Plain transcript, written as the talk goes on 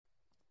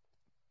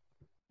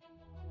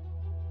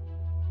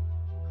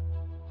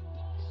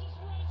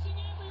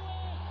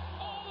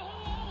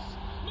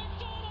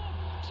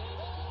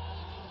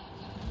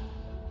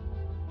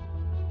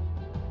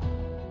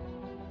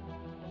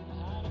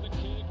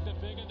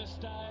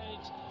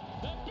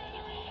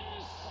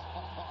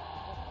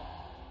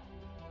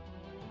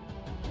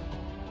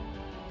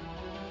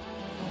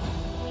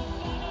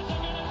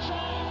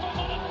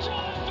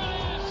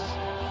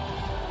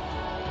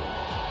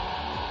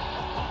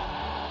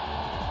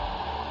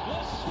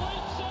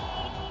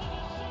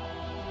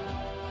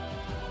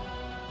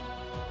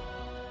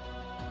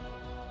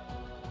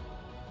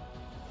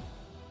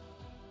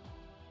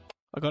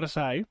got to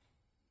say,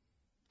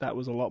 that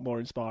was a lot more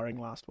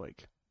inspiring last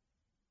week.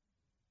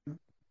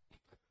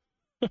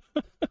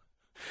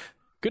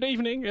 Good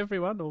evening,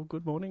 everyone, or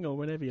good morning, or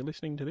whenever you're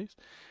listening to this.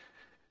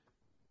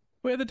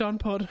 We're the Don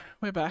Pod.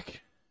 We're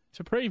back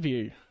to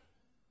preview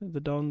the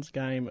Dons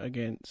game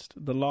against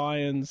the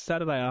Lions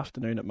Saturday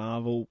afternoon at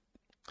Marvel.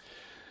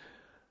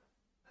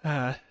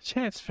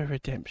 Chance for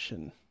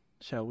redemption,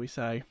 shall we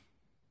say?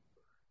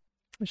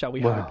 Shall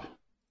we hope?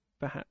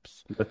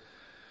 Perhaps.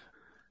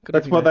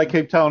 That's what they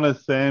keep telling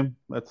us, Sam.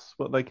 That's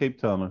what they keep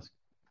telling us.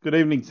 Good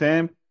evening,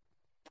 Sam.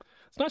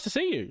 It's nice to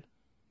see you,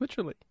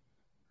 literally.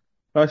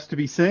 Nice to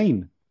be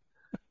seen.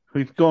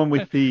 We've gone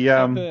with the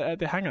at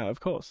the hangar, of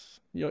course.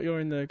 You're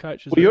in the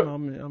coach's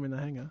room. I'm in the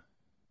hangar.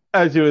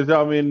 As you,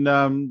 I'm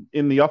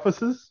in the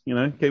offices. You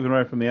know, keeping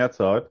away from the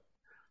outside.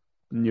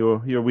 And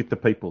you're with the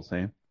people,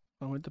 Sam.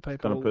 I'm with the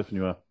people. What kind of person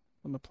you are.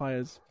 I'm a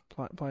players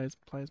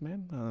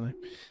man. I don't know.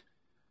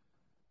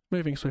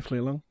 Moving swiftly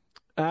along.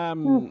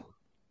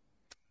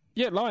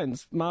 Yeah,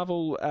 Lions.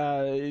 Marvel.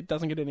 It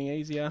doesn't get any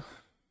easier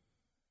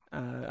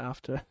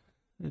after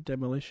a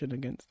demolition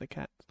against the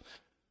Cats.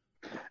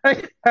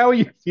 Hey, how are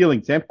you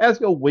feeling, Sam?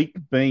 How's your week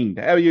been?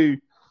 How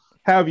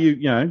have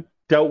you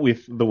dealt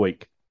with the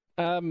week?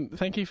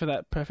 Thank you for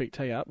that perfect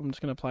tee up. I'm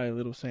just going to play a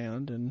little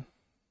sound and.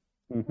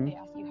 Mm-hmm. They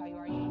ask you how you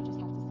are, you just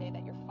have to say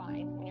that you're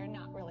fine when you're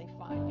not really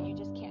fine, but you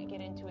just can't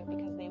get into it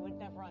because they would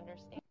never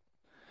understand.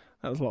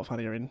 That was a lot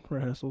funnier in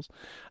rehearsals.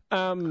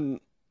 Soundboard's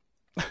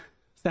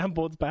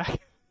back.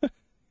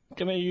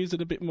 Gonna use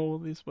it a bit more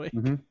this week.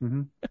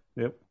 Mm-hmm.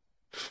 Yep.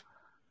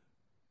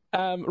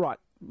 Right,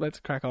 let's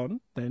crack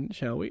on then,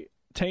 shall we?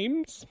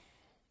 Teams.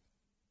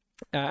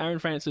 Aaron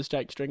Francis,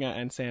 Jake Stringer,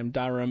 and Sam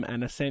Durham,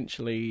 and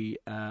essentially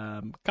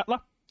Cutler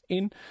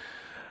in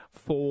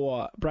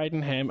for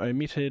Bradenham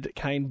omitted,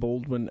 Kane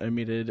Baldwin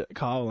omitted,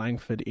 Kyle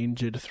Langford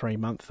injured,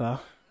 3-monther.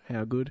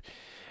 How good.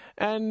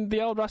 And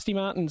the old Rusty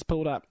Martins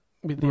pulled up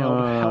with the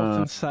old health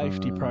and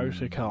safety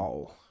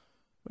protocol.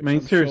 I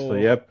mean,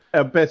 seriously,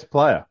 our best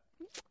player.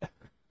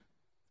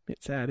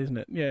 Bit sad, isn't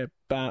it? Yeah,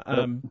 but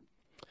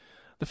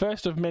the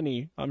first of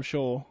many, I'm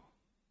sure,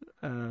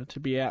 to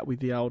be out with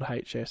the old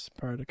HS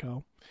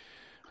protocol,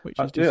 which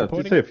is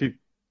disappointing.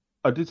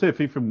 I did see a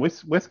few from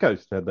West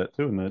Coast had that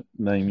too in the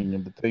naming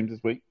of the teams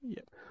this week.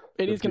 Yeah,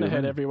 it is going to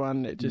hurt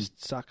everyone. It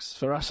just sucks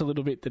for us a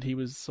little bit that he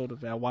was sort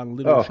of our one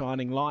little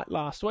shining light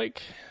last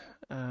week.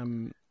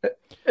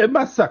 It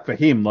must suck for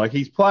him. Like,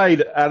 he's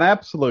played an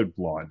absolute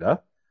blinder,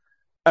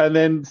 and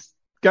then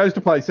goes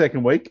to play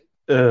second week.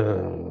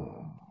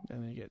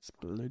 And he gets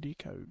bloody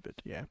COVID,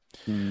 yeah.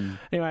 Anyway,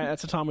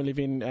 that's the time we live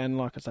in, and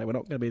like I say, we're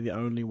not going to be the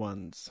only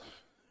ones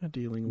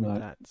dealing with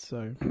that.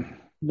 So,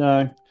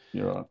 no,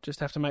 you're right. Just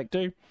have to make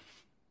do.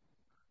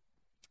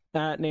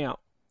 Now,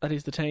 that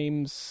is the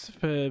teams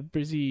for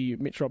Brizzy.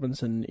 Mitch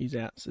Robinson is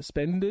out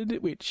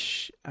suspended,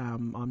 which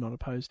I'm not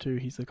opposed to.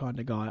 He's the kind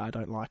of guy I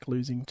don't like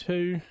losing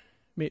to.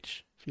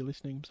 Mitch, if you're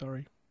listening,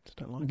 sorry. Just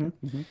don't like it.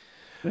 Mm-hmm.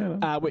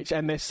 Yeah.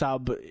 And their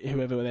sub,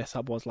 whoever their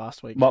sub was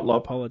last week, Motlop. I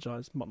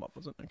apologise. Motlop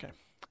wasn't, okay.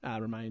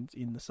 Remains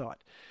in the side.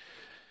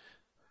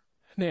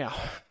 Now,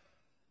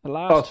 the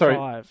last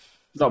five.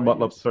 Not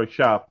Motlop, sorry,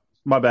 Sharp.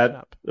 My bad.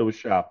 Sharp. It was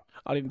Sharp.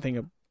 I didn't think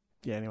of.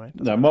 Yeah, anyway.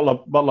 No,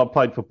 Motlop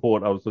played for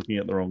Port. I was looking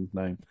at the wrong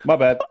name. My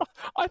bad.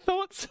 I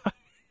thought so.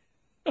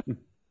 Why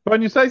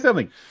don't you say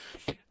something?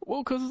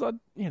 Well, because I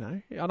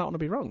don't want to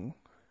be wrong,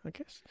 I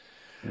guess.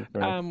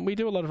 Okay. We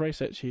do a lot of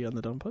research here on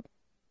the Don Pod.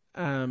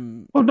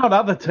 Well, not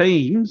other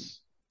teams.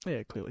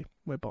 Yeah, clearly.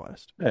 We're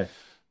biased. Yeah.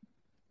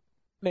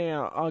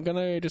 Now, I'm going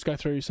to just go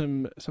through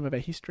some of our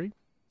history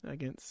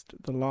against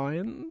the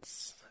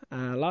Lions.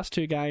 Last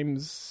two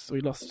games,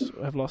 we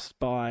have lost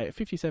by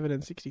 57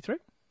 and 63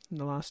 in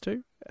the last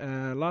two.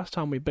 Last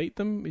time we beat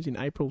them is in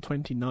April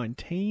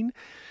 2019.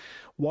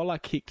 Waller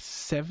kicked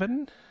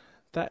 7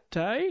 that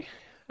day.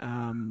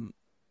 Long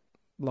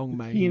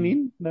may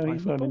he play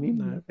football.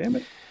 No. Damn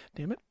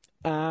it.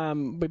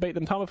 We beat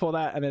them time before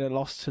that, and then a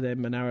loss to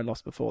them, a narrow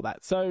loss before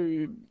that.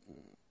 So,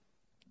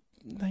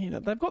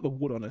 they've got the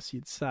wood on us,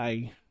 you'd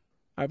say,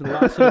 over the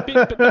last little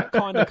bit, but that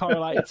kind of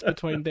correlates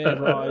between their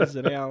rise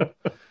and our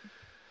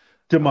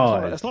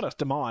demise. It's not a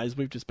demise.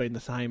 We've just been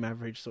the same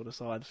average sort of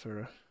side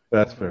for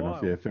That's fair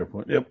enough. Yeah, fair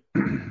point. Yep.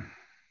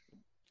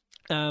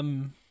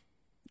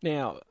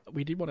 Now,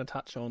 we did want to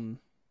touch on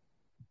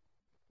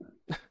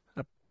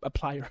a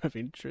player of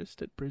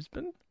interest at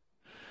Brisbane.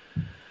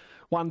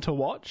 One to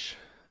watch,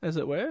 as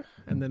it were,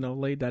 and then I'll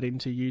lead that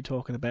into you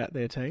talking about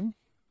their team.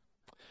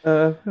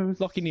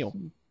 Lachie Neale.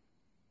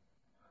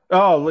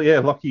 Oh,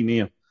 yeah, Lachie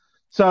Neale.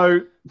 So,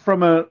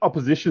 from an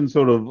opposition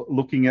sort of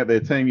looking at their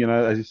team,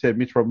 as you said,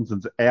 Mitch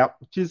Robinson's out,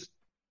 which is,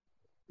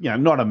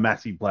 not a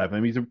massive player for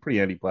him. He's a pretty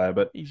handy player,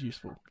 but he's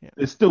useful. Yeah.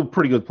 He's still a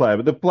pretty good player.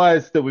 But the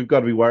players that we've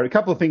got to be worried, a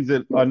couple of things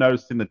that I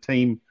noticed in the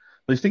team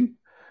listing.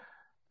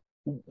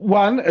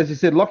 One, as you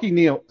said, Lachie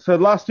Neale. So,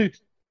 the last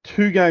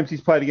two games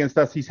he's played against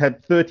us, he's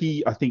had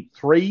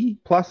 3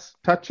 plus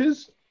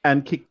touches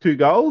and kicked 2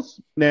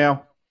 goals.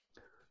 Now,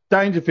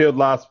 Dangerfield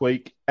last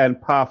week and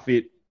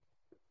Parfit,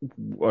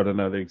 I don't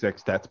know the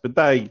exact stats, but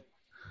they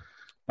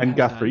and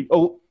Guthrie.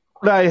 Oh,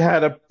 they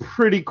had a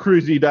pretty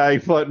cruisy day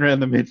floating around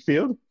the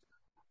midfield.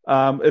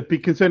 It'd be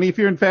concerning if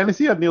you're in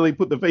fantasy. I'd nearly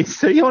put the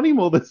VC on him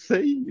or the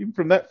C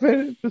from that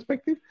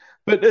perspective.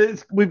 But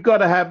we've got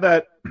to have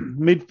that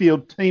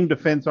midfield team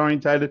defence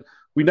orientated.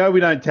 We know we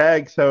don't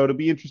tag, so it'll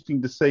be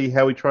interesting to see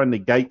how we try and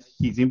negate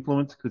his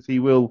influence, because he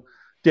will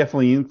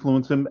definitely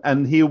influence him,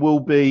 and he will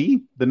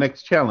be the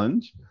next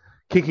challenge,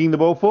 kicking the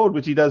ball forward,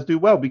 which he does do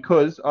well,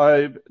 because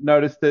I've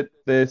noticed that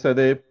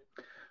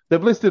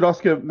they've listed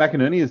Oscar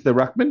McInerney as the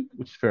ruckman,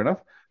 which is fair enough.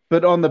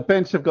 But on the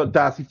bench, they've got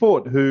Darcy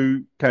Fort,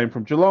 who came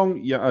from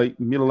Geelong,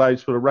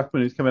 middle-aged sort of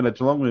ruckman who's come out of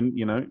Geelong,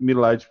 and,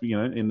 middle-aged,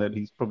 in that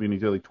he's probably in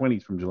his early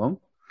 20s from Geelong.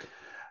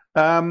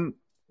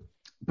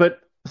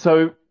 But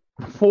so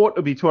Fort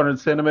will be 200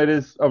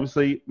 centimetres.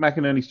 Obviously,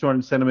 McInerney's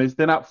 200 centimetres.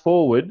 Then up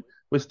forward,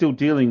 we're still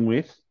dealing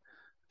with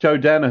Joe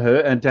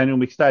Danaher and Daniel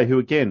McStay, who,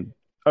 again,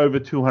 over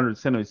 200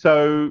 centimetres.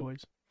 So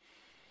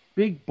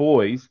big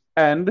boys.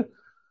 And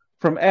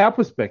from our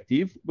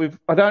perspective,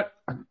 I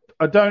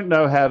don't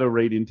know how to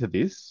read into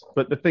this,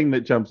 but the thing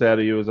that jumps out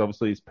at you is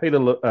obviously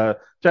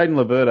Jayden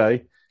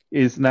Laverde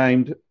is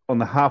named on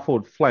the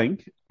half-forward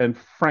flank, and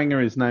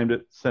Franger is named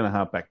at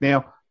centre-half-back.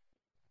 Now,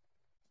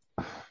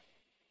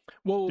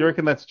 do you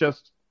reckon that's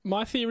just...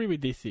 My theory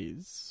with this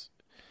is,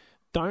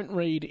 don't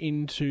read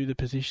into the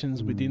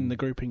positions within the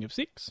grouping of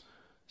six.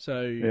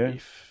 So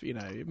if,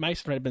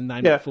 Mason Redmond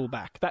named at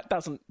full-back, that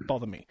doesn't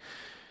bother me.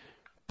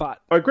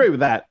 But I agree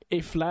with that.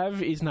 If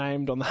Lav is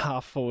named on the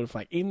half-forward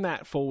flank, in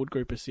that forward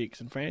group of six,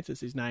 and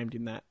Francis is named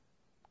in that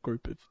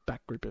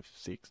back group of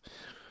six,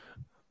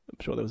 I'm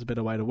sure there was a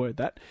better way to word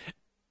that,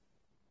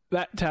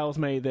 that tells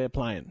me they're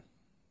playing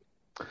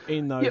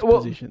in those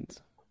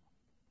positions.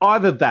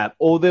 Either that,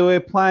 or they were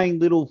playing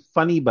little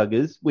funny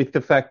buggers with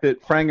the fact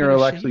that Franger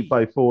will actually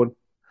play forward.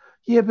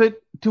 Yeah, but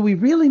do we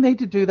really need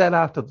to do that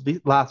after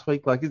last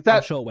week? Is that?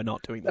 I'm sure we're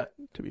not doing that,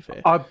 to be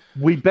fair.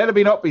 We better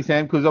be not,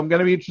 Sam, because I'm going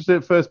to be interested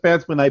at first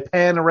bounce when they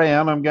pan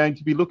around. I'm going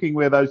to be looking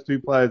where those two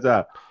players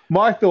are.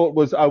 My thought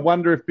was, I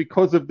wonder if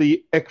because of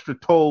the extra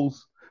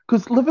tools,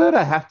 because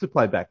Laverde have to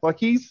play back.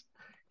 He's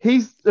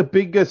a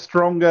bigger,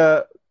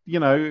 stronger,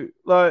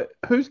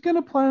 who's going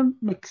to play on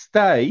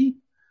McStay?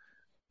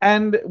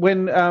 And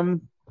when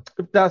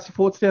Darcy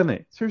Fort's down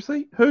there,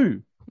 seriously,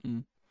 who?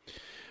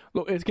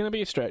 Look, it's going to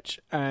be a stretch,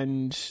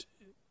 and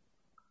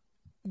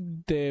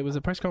there was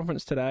a press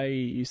conference today,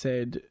 you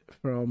said,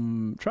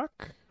 from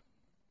Truck,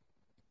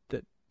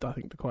 that I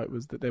think the quote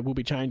was that there will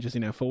be changes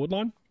in our forward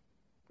line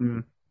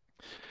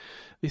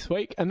this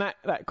week, and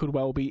that could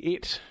well be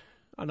it.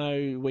 I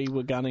know we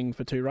were gunning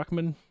for two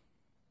ruckmen.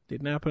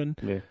 Didn't happen.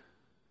 Yeah.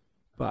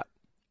 But...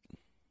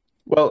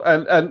 Well,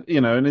 and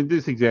in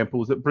this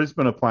example is that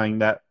Brisbane are playing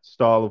that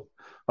style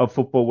of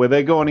football where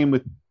they're going in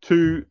with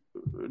two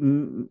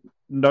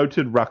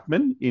noted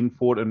ruckmen in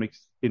Ford and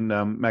in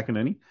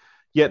McInerney,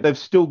 yet they've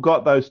still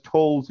got those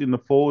tools in the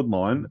forward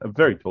line,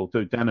 very tall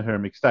too, Danaher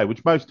and McStay,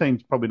 which most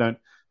teams probably don't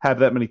have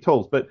that many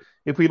tools. But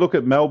if we look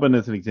at Melbourne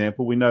as an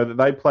example, we know that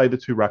they play the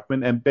two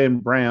ruckmen, and Ben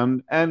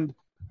Brown and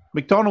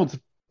McDonald's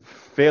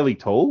fairly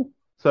tall,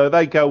 so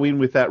they go in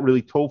with that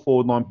really tall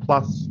forward line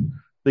plus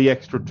the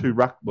extra two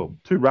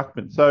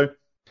ruckmen. So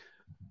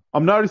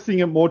I'm noticing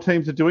that more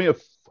teams are doing it.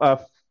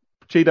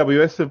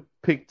 GWS have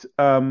picked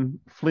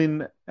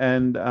Flynn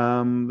and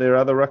their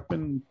other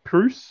ruckman,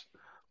 Bruce,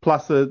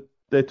 plus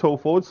their tall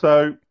forward.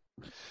 So,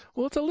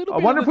 well, it's a little. I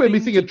wonder if we're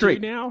missing a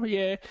trick now.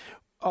 Yeah,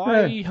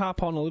 I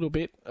harp on a little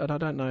bit, and I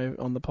don't know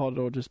on the pod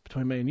or just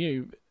between me and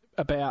you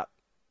about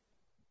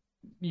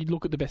you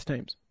look at the best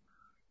teams.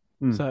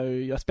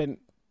 So I spent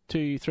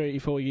 2, 3,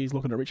 4 years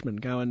looking at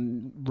Richmond,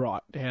 going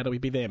right. How do we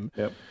be them?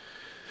 Yep.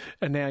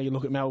 And now you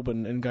look at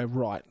Melbourne and go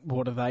right.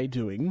 What are they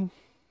doing?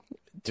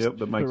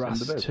 That makes for us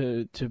them the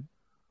best. to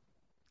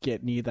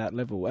get near that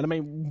level. And I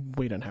mean,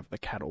 we don't have the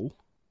cattle,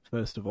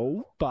 first of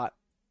all, but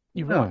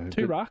you're right.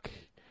 Two ruck.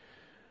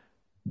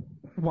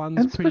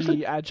 One's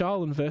pretty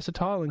agile and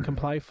versatile and can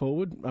play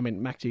forward. I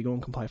mean, Mac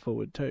Gigorn can play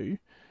forward too.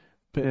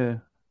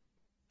 But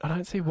I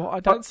don't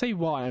see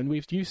why.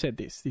 And you said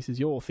this. This is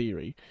your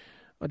theory.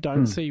 I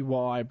don't see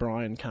why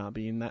Brian can't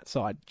be in that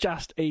side,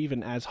 just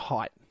even as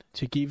height,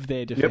 to give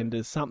their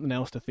defenders something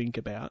else to think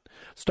about.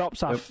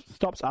 Stops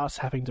us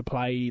having to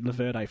play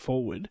Laverde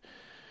forward,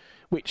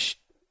 which,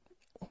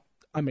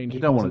 I mean, he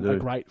wasn't a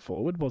great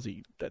forward, was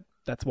he?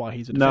 That's why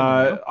he's a defender.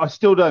 No, now. I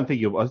still don't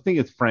think I think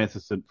it's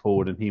Francis at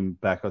forward and him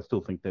back. I still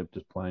think they're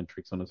just playing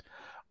tricks on us.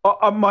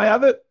 My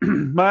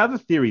other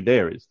theory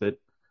there is that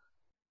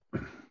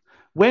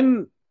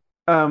when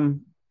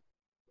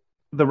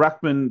the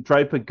ruckman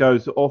Draper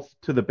goes off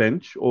to the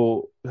bench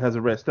or has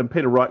a rest, and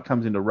Peter Wright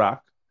comes into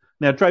ruck.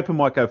 Now Draper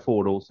might go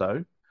forward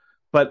also,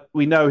 but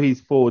we know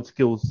his forward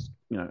skills,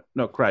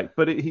 not great.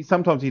 But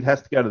sometimes he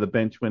has to go to the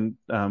bench when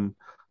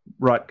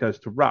Wright goes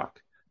to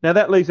ruck. Now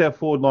that leaves our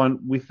forward line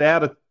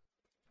without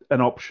an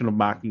option of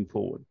marking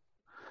forward,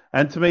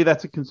 and to me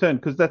that's a concern,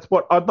 because that's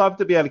what I'd love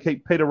to be able to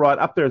keep Peter Wright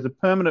up there as a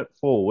permanent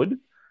forward,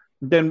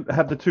 then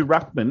have the two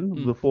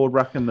ruckmen, the forward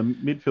ruck and the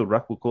midfield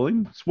ruck, we'll call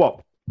him,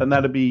 swap, and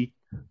that'd be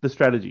the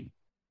strategy.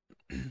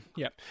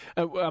 Yeah.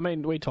 I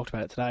mean, we talked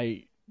about it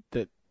today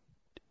that,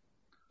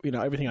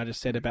 everything I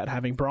just said about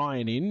having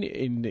Brian in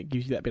it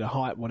gives you that bit of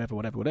hype,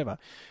 whatever.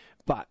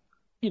 But,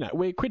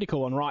 we're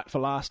critical on Wright for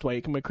last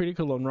week, and we're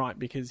critical on Wright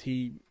because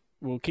he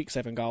will kick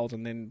 7 goals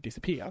and then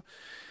disappear.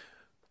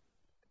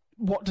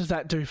 What does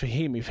that do for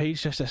him? If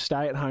he's just a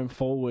stay-at-home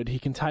forward, he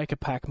can take a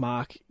pack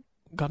mark.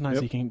 God knows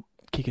he can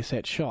kick a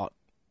set shot.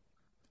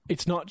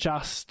 It's not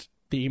just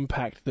the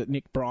impact that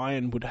Nick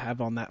Bryan would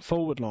have on that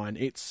forward line.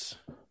 It's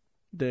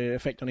the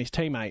effect on his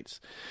teammates.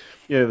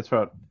 Yeah, that's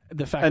right.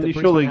 The fact that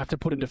Brisbane have to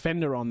put a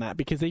defender on that,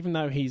 because even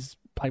though he's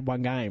played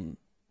one game,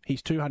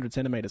 he's 200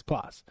 centimetres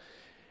plus.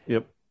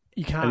 Yep.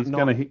 You can't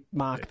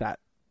mark that,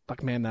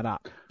 man that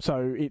up.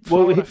 So it's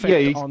an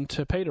effect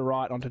onto Peter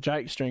Wright, onto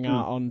Jake Stringer,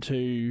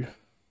 onto,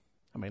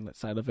 let's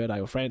say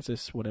Laverde or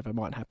Francis, whatever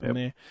might happen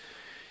there.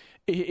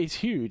 It's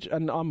huge,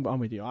 and I'm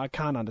with you. I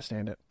can't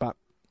understand it, but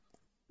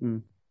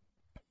and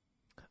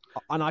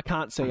I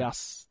can't see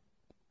us.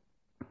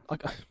 I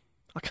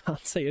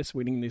can't see us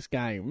winning this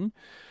game,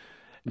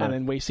 and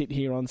then we sit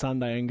here on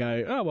Sunday and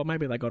go, "Oh well,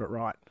 maybe they got it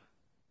right."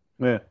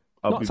 Yeah,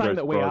 not saying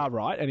that we are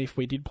right, and if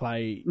we did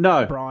play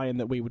Brian,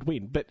 that we would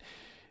win. But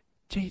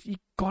geez, you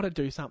got to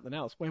do something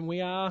else when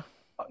we are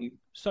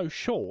so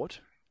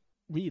short.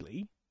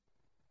 Really,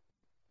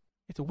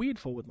 it's a weird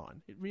forward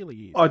line. It really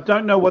is. I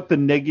don't know what the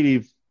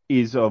negative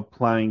is of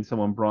playing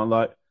someone Brian.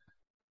 Like,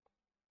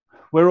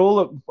 we're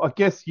all, I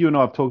guess you and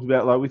I have talked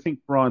about, we think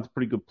Brian's a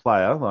pretty good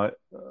player.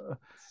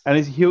 And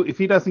if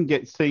he doesn't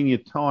get senior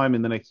time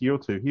in the next year or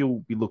two, he'll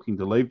be looking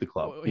to leave the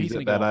club. Well, he's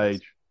at that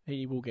age.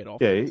 He will get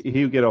offers. Yeah,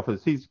 he'll get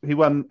offers. He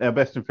won our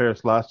best and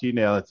fairest last year.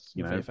 Now that's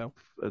in the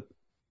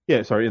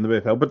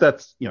VFL. But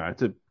that's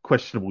it's a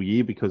questionable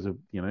year because of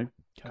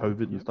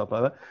COVID and stuff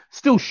like that.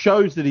 Still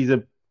shows that he's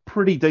a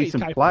pretty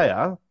decent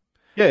player.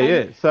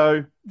 Yeah.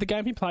 So the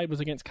game he played was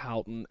against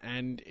Carlton,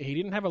 and he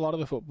didn't have a lot of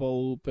the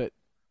football, but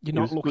you're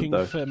not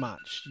looking for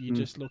much. You're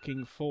just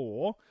looking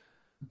for.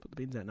 Put the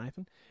bins out,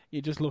 Nathan.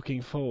 You're just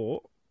looking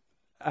for.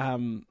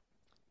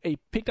 He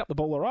picked up the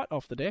ball all right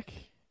off the deck.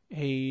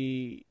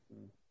 He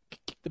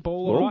kicked the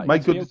ball all right.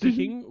 Made good decisions.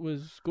 Kicking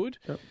was good.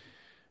 Yep.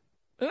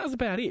 And that was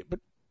about it. But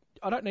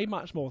I don't need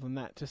much more than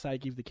that to say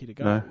give the kid a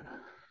go. No.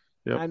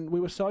 Yep. And we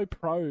were so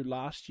pro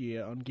last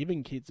year on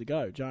giving kids a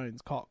go.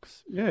 Jones,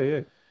 Cox.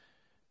 Yeah.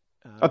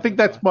 I think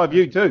that's my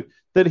view too.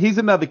 That he's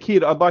another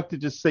kid I'd like to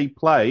just see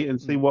play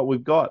and see what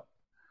we've got.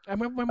 And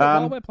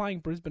while we're playing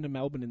Brisbane and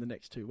Melbourne in the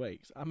next 2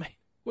 weeks,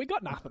 we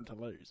got nothing to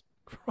lose.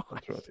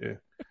 Christ. That's right,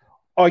 yeah.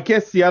 I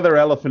guess the other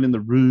elephant in the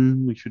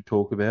room we should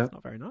talk about. It's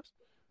not very nice.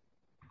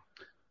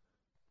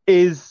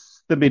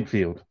 Is the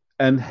midfield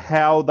and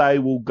how they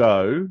will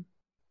go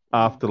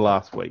after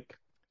last week.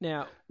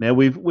 Now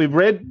we've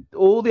read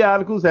all the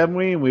articles, haven't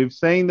we? And we've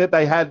seen that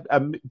they had a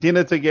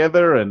dinner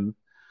together and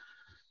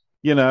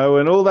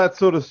and all that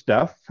sort of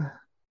stuff.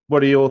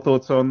 What are your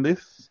thoughts on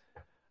this?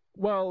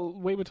 Well,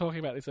 we were talking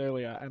about this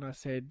earlier, and I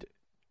said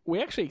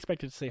we actually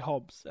expected to see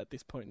Hobbs at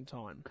this point in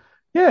time.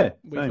 Yeah.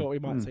 We thought we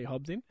might see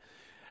Hobbs in.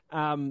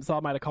 So I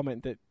made a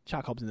comment that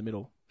chuck Hobbs in the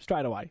middle,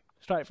 straight away.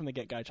 Straight from the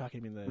get-go, chuck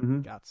him in the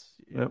guts.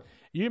 Yep.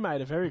 You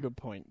made a very good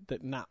point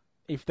that,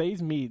 if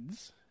these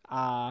mids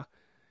have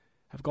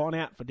gone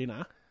out for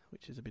dinner,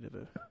 which is a bit of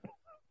a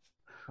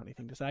funny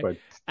thing to say,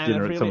 and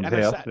have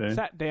really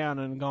sat down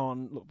and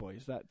gone, look,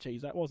 boys,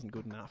 that wasn't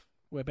good enough.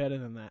 We're better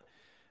than that.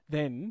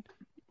 Then,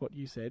 what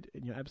you said,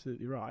 and you're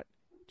absolutely right,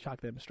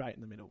 chuck them straight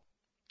in the middle.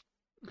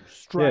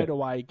 Straight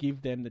away,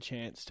 give them the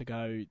chance to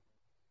go,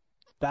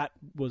 that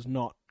was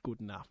not good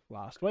enough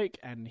last week,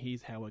 and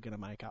here's how we're going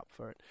to make up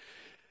for it.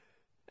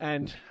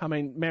 And,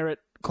 Merritt,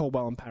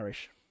 Caldwell and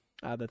Parrish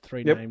are the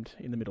three named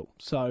in the middle.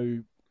 So,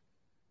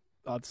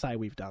 I'd say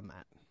we've done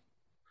that.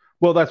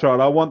 Well, that's right.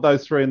 I want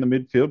those three in the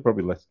midfield,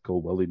 probably less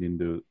Caldwell. He didn't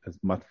do as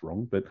much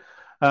wrong. But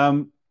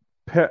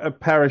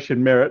Parrish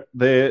and Merritt,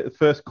 their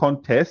first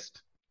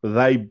contest,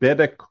 they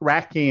better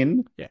crack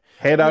in,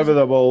 head over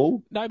the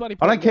ball. Nobody.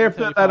 I don't care if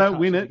they don't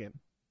win it. Again.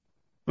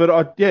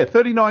 But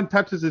 39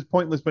 touches is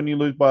pointless when you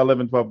lose by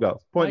 11, 12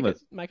 goals.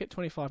 Pointless. Make it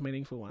 25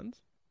 meaningful ones.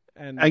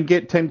 And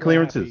get 10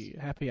 clearances.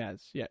 Happy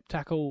as. Yeah,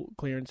 tackle,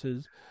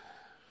 clearances.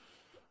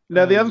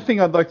 Now, the other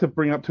thing I'd like to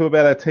bring up too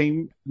about our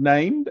team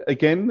named,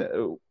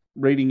 again,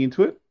 reading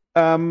into it,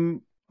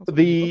 well,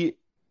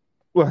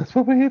 that's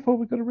what we're here for.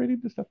 We've got to read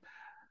into stuff.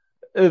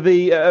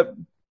 The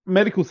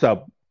medical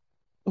sub.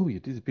 Oh, you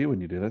disappear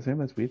when you do that, Sam.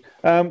 That's weird.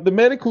 The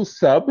medical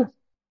sub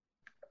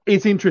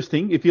is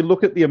interesting. If you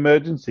look at the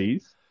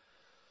emergencies,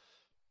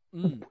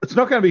 it's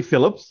not going to be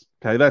Phillips.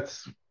 Okay,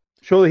 that's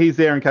surely he's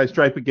there in case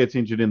Draper gets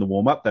injured in the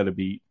warm-up. That'd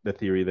be the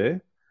theory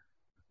there.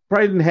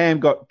 Braden Ham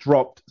got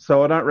dropped,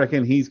 so I don't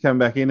reckon he's come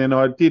back in. And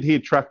I did hear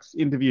Truck's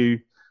interview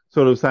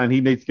sort of saying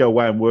he needs to go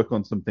away and work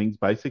on some things,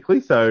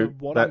 basically. So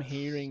what I'm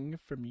hearing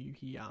from you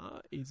here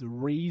is a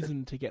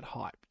reason to get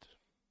hyped.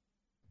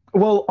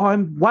 Well,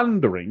 I'm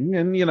wondering,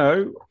 and,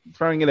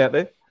 throwing it out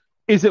there,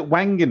 is it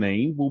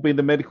Wangani will be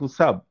the medical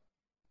sub?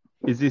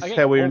 Is this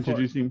how we're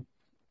introducing?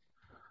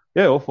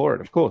 Yeah, all for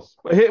it, of course.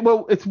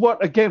 Well, it's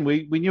what, again,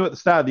 we knew at the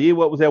start of the year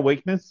what was our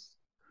weakness.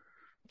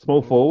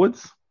 Small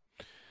forwards.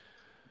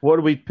 What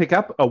do we pick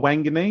up? A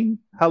Wanganeen?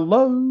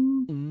 Hello.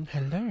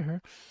 Hello.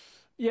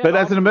 Yeah, But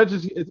as an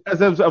emergency,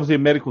 as obviously a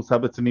medical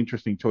sub, it's an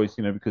interesting choice,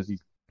 because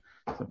he's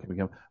not going to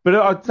come. But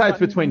I'd say it's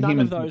between none him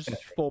of and those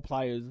four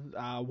players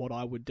are what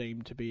I would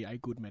deem to be a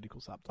good medical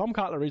sub. Tom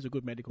Cutler is a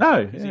good medical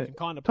No, sub because he can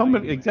kind of Tom, play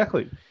anywhere.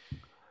 exactly.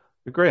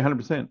 Agree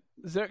 100%.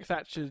 Zirk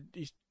Thatcher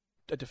is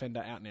a defender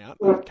out and out.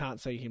 I can't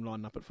see him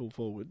lining up at full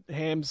forward.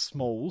 Ham's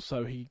small,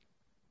 so he's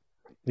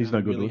no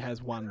good. Really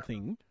has one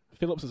thing.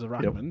 Phillips is a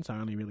ruckman, so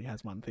only really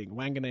has one thing.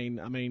 Wanganeen,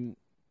 I mean,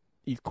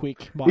 he's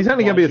quick. He's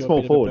only going to be a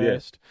small forward,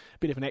 a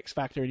bit of an X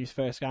factor in his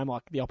first game.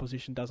 Like the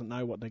opposition doesn't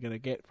know what they're going to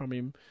get from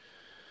him.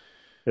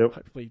 Yep.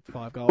 Hopefully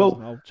 5 goals,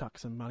 and I'll chuck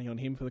some money on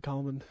him for the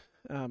Coleman.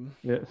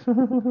 Yeah,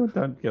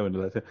 don't go into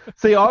that.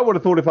 See, I would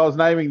have thought if I was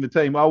naming the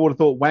team, I would have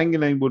thought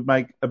Wanganeen would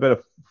make a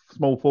better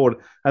small forward,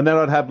 and then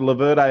I'd have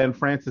Laverde and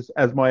Francis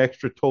as my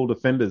extra tall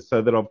defenders,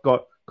 so that I've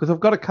got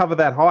to cover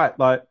that height.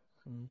 Like,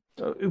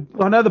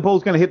 I know the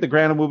ball's going to hit the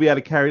ground and we'll be able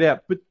to carry it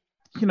out, but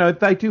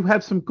they do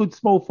have some good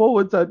small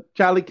forwards.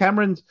 Charlie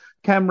Cameron's,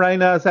 Cam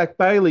Rayner, Zach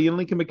Bailey, and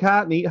Lincoln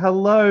McCartney.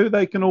 Hello,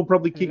 they can all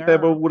probably kick. They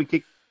would have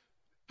kicked.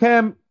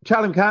 Charlie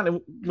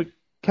McCartney,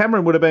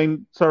 Cameron would have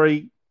been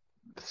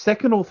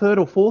second or third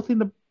or fourth in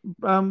the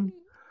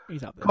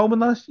He's up there. Coleman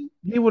last year.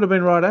 He would have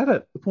been right at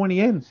it, the pointy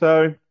end.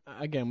 So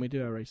again, we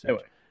do our research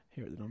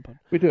here at the Non-Pod.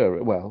 We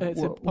do well.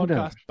 It's a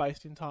podcast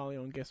based entirely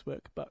on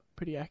guesswork, but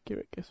pretty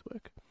accurate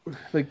guesswork.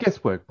 The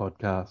Guesswork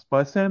Podcast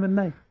by Sam and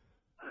Nate.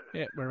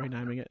 Yeah, we're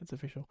renaming it. It's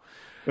official.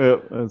 Yeah,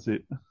 that's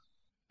it.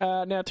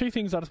 Now, 2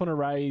 things I just want to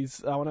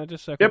raise. I want to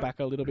just circle back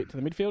a little bit to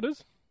the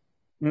midfielders.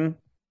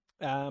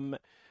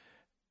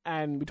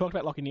 And we talked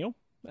about Lockie Neal.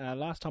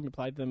 Last time we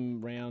played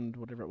them round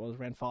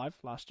 5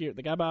 last year at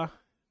the Gabba.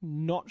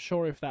 Not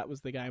sure if that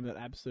was the game that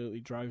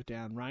absolutely drove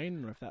down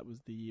rain or if that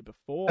was the year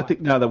before. I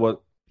think, no, that was.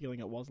 Feeling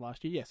it was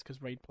last year. Yes,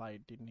 because Reid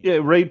played, didn't he? Yeah,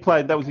 Reid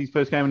played. That was his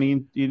first game and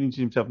he injured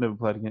himself, never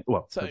played again.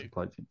 Well, so he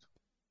played since.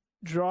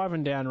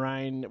 Driving down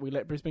rain, we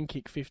let Brisbane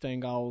kick 15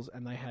 goals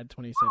and they had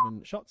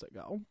 27 shots at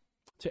goal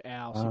to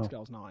our 6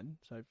 goals 9,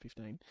 so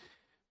 15.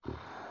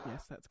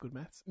 Yes, that's good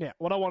maths. Now,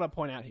 what I want to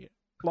point out here,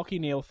 Lockie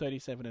Neal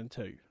 37 and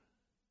 2,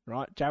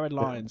 right? Jared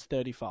Lyons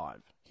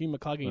 35, Hugh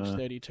McCluggage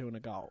 32 and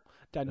a goal,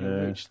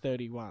 Daniel Reach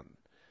 31,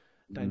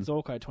 Dane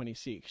Zorko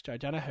 26, Joe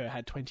Danaher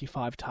had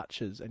 25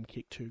 touches and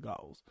kicked 2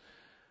 goals.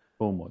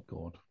 Oh my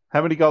God!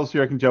 How many goals do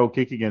you reckon Joe will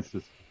kick against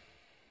us?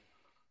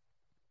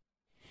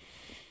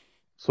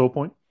 Sore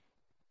point.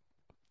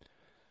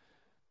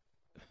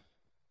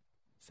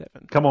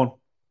 7. Come on.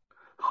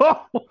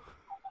 I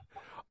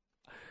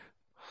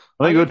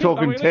think we were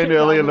talking 10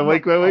 earlier in the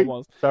week, weren't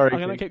we? Sorry. I'm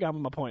going to keep going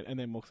with my point and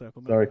then we'll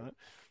circle back. Sorry.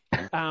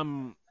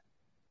 Right?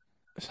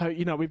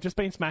 So, we've just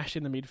been smashed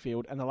in the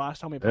midfield, and the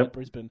last time we played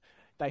Brisbane,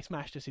 they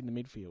smashed us in the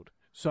midfield.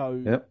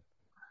 So,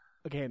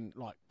 again,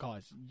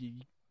 guys,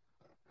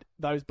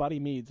 those buddy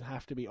mids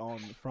have to be on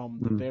from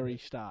the very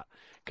start.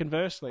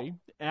 Conversely,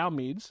 our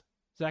mids,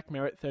 Zach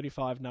Merritt,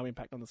 35, no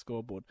impact on the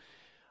scoreboard.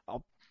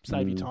 I'll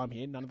save you time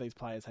here. None of these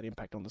players had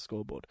impact on the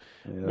scoreboard.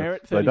 Yeah,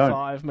 Merritt,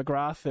 35,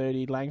 McGrath,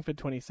 30, Langford,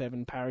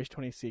 27, Parrish,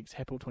 26,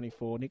 Heppel,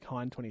 24, Nick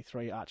Hine,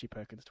 23, Archie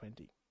Perkins,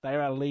 20. They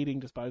are our leading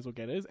disposal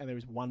getters, and there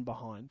is one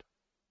behind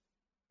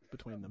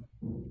between them.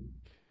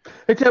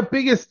 It's our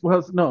biggest...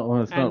 it's not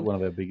one of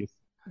our biggest.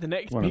 The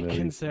next big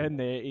concern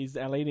there is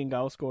our leading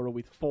goal scorer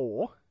with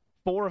 4.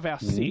 4 of our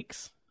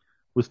 6...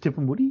 Was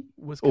Tippin Woody?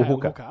 Was Cale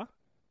Hooker.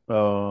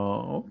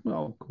 Oh,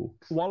 cool.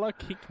 Waller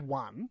kicked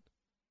 1,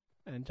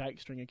 and Jake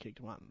Stringer kicked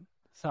 1.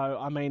 So,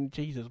 I mean,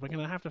 Jesus, we're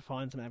going to have to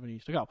find some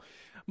avenues to go.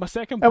 My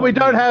second point... And we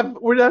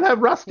don't have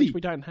Rusty. Which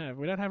we don't have.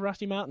 We don't have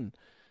Rusty Martin.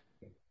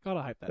 God,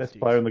 I hope that's best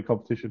player in the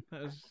competition.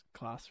 That was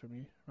class from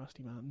you,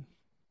 Rusty Martin.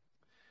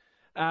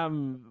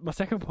 My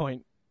second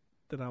point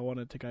that I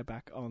wanted to go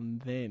back on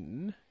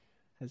then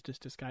has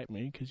just escaped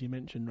me because you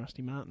mentioned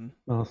Rusty Martin.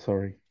 Oh,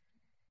 sorry.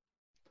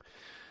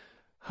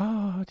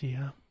 Oh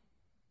dear.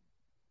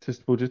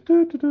 We'll just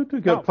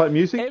go play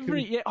music.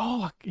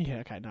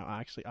 Okay. No,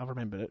 I've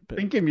remembered it. But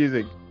thinking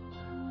music.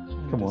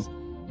 Come on.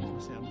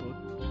 Soundboard.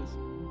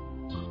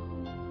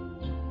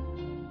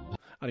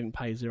 I didn't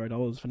pay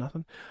 $0 for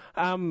nothing.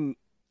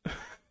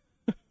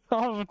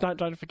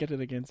 Don't forget it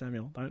again,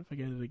 Samuel. Don't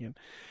forget it again.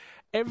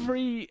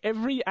 Every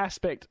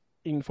aspect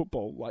in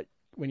football, like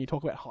when you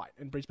talk about height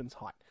and Brisbane's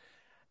height,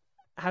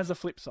 has a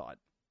flip side,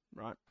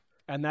 right?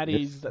 And that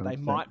is that 100%. They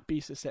might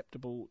be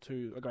susceptible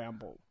to a ground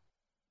ball.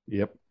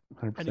 Yep,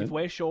 100%. And if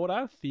we're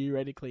shorter,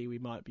 theoretically we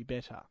might be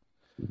better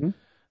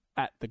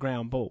at the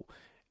ground ball.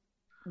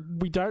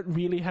 We don't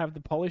really have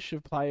the polish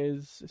of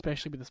players,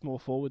 especially with the small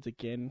forwards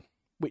again,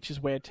 which is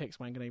where Tex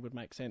Wanganeen would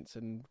make sense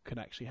and could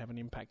actually have an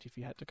impact if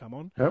he had to come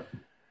on. Yep.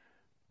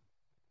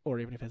 Or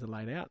even if there's a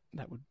laid out,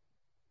 that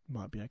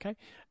might be okay.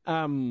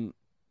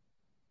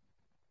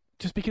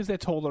 Just because they're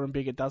taller and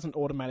bigger doesn't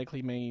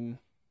automatically mean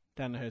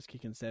Danaher's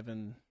kicking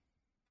 7.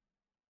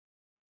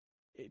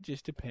 It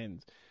just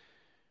depends.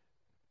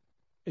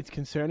 it's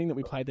concerning that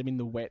we played them in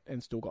the wet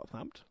and still got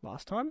thumped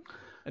last time,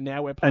 and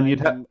now we're And playing you'd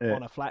them yeah,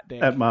 on a flat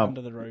deck at Marvel.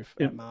 under the roof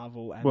Yeah. at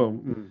Marvel. And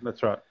Well,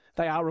 that's right.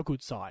 they are a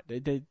good side.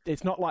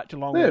 It's not like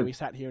Geelong Yeah. where we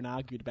sat here and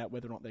argued about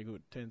whether or not they're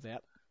good. Turns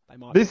out they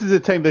might. This is a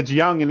team that's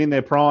young and in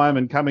their prime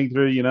and coming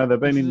through. You know, they've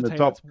been This is in a the team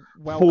top that's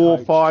well 4 or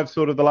coached. 5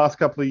 sort of the last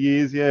couple of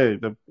years. Yeah,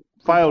 they've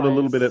failed a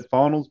little bit players. at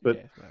finals, but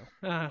Yeah,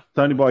 well, it's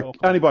only we'll by talk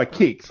only about by it.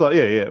 kicks. Like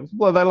yeah.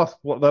 Well, they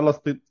lost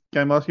the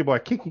game last year by a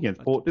kick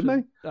against Port,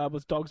 didn't they? It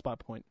was Dogs by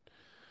point.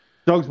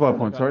 Dogs by a They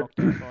point, got sorry. knocked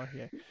out by,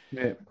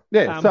 yeah.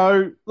 Yeah.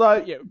 So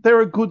yeah.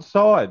 they're a good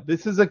side.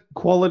 This is a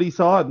quality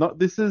side. Not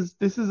this is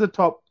a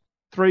top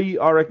 3,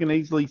 I reckon,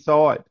 easily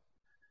side.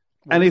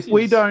 Well, And this if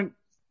we is- don't,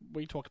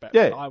 we talked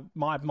about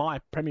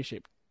my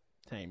premiership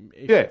team.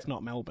 If it's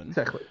not Melbourne,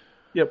 exactly.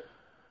 Yep.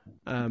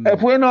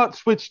 If we're not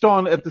switched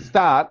on at the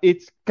start,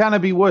 it's going to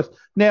be worse.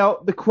 Now,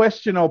 the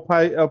question I'll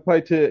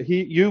play to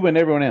you and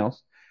everyone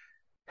else: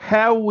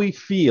 how we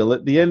feel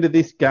at the end of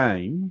this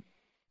game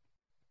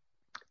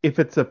if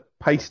it's a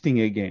pasting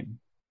again.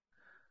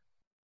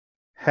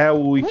 How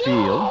will we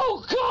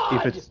feel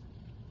if it's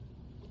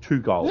 2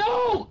 goals?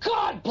 No,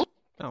 God!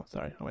 Oh,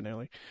 sorry, I went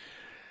early.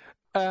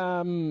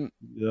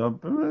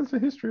 There's a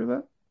history of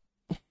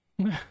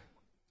that.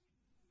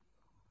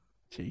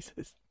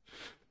 Jesus.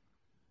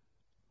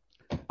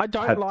 I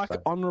don't like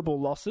honourable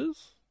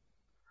losses.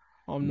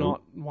 I'm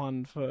not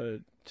one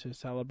to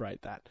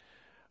celebrate that.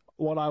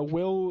 What I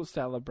will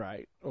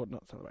celebrate, or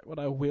not celebrate, what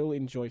I will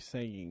enjoy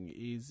seeing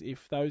is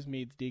if those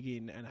mids dig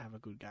in and have a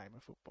good game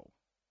of football.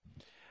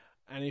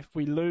 And if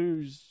we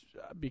lose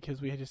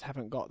because we just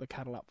haven't got the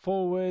cattle up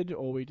forward,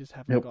 or we just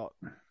haven't got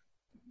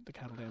the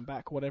cattle down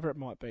back, whatever it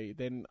might be,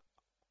 then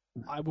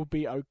I will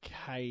be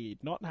okay.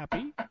 Not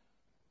happy.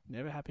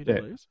 Never happy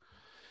to lose.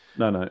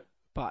 No.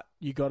 But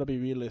you got to be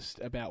realist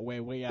about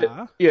where we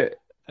are. Yeah.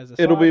 As a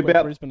It'll side, be where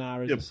about Brisbane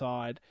are as a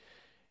side,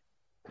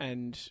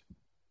 and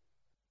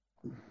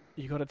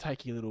you got to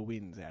take your little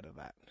wins out of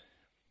that.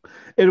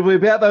 It'll be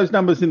about those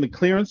numbers in the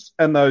clearance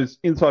and those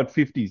inside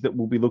 50s that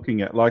we'll be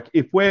looking at. Like,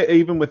 if we're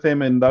even with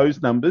them in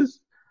those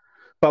numbers,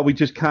 but we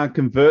just can't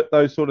convert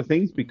those sort of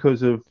things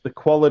because of the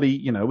quality.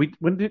 You know, we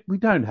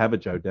don't have a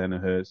Joe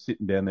Danaher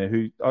sitting down there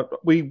who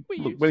when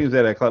he was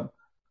at our club,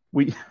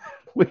 we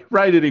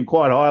rated him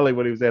quite highly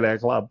when he was at our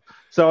club.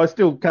 So I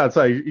still can't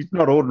say he's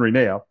not ordinary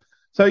now.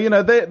 So, you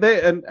know,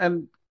 they're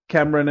and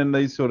Cameron and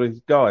these sort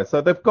of guys.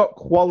 So they've got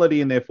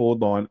quality in their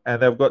forward line,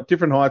 and they've got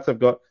different heights. They've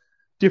got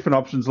different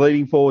options,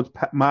 leading forwards,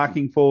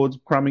 marking forwards,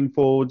 crumbing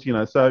forwards, you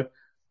know. So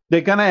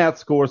they're going to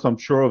outscore us, I'm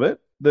sure of it.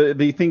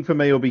 The thing for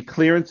me will be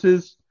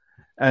clearances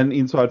and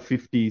inside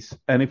 50s.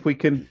 And if we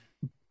can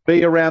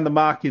be around the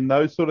mark in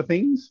those sort of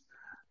things,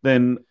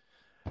 then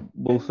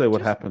we'll see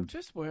what happens.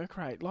 Just work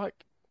rate. Like,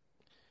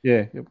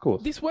 yeah, of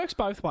course. This works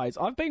both ways.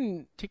 I've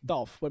been ticked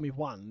off when we've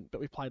won, but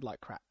we've played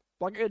like crap.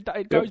 Like,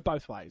 it goes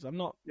both ways. I'm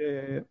not...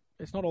 Yeah.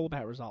 It's not all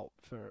about result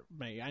for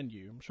me and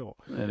you, I'm sure.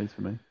 That is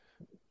for me.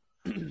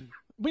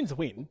 Win's a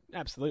win,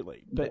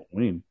 absolutely. But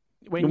win.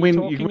 When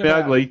you you're can be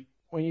ugly.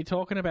 When you're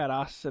talking about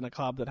us and a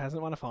club that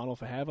hasn't won a final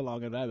for however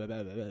long, and blah, blah,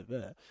 blah, blah,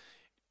 blah,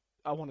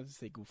 I wanted to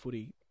see good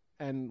footy.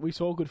 And we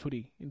saw good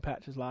footy in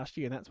patches last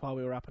year, and that's why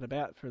we were up and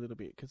about for a little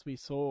bit, because we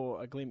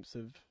saw a glimpse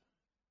of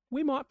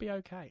we might be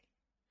okay.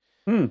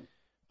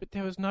 But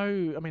there was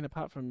no, I mean,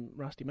 apart from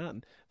Rusty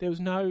Martin, there was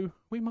no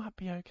we might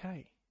be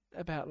okay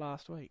about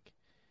last week.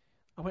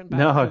 I went back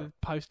to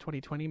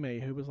post-2020 me,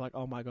 who was like,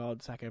 oh my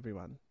God, sack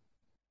everyone.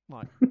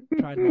 Like,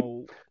 trade them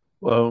all.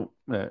 Well,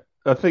 yeah.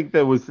 I think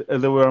there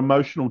were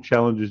emotional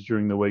challenges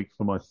during the week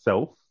for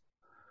myself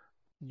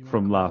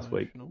from last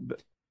week.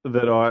 If Nathan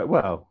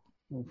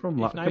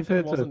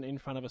wasn't in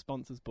front of a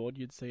sponsors board,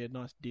 you'd see a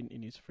nice dint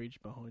in his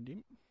fridge behind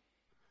him.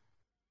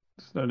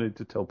 There's no need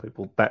to tell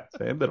people that,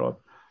 Sam,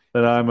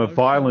 that I'm a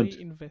violent...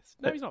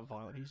 No, he's not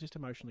violent. He's just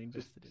emotionally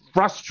invested in it.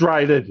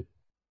 Frustrated.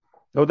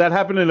 Oh, that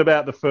happened in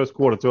about the first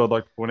quarter too, I'd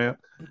like to point out.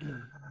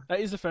 That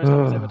is the first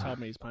time he's ever told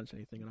me he's punched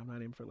anything, and I've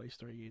known him for at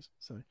least 3 years.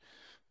 So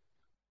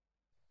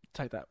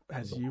take that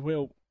as you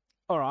will.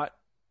 All right.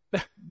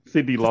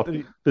 Sydney lost.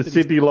 The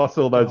Sydney loss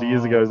all those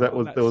years ago.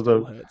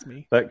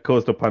 That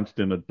caused a punch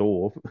in a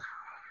door.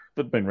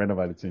 But been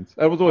renovated since.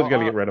 It was always going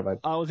to get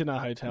renovated. I was in a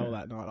hotel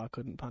that night. I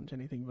couldn't punch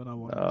anything, but I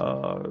wanted to.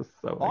 Oh,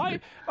 so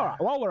angry. All right,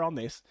 while we're on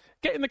this,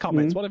 get in the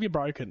comments. What have you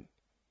broken?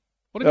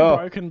 What have you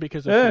broken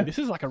because of food? This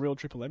is like a real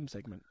Triple M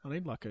segment. I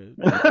need like a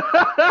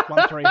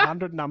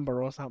 1-300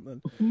 number or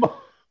something.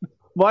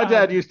 My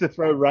dad used to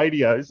throw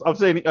radios. I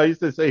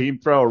used to see him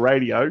throw a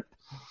radio.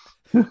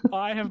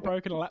 I have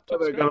broken a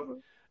laptop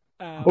screen.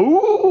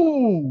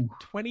 Ooh!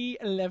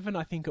 2011,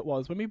 I think it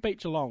was, when we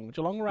beat Geelong.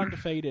 Geelong were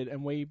undefeated,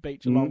 and we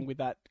beat Geelong with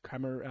that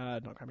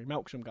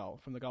Melksham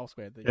goal from the goal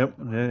square. Yep,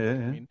 yeah.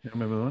 I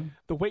remember that one.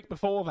 The week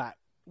before that,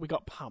 we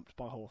got pumped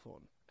by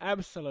Hawthorn.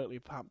 Absolutely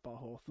pumped by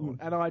Hawthorn.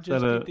 And I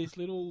just did this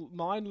little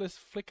mindless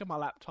flick of my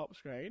laptop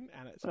screen,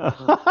 and it's...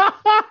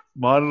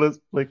 mindless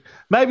flick.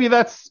 Maybe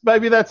that's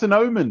an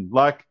omen.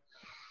 Like,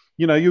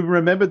 you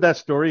remembered that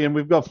story, and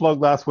we've got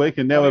flogged last week,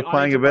 and now we're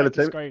playing a better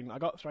team. Screen. I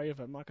got 3 of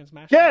them. I can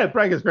smash. Yeah, them.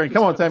 break a screen. Just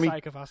Come on, for the Sammy.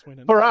 sake of us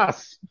winning. For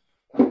us.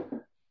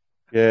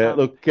 Yeah,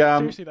 look.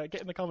 Seriously though,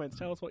 get in the comments.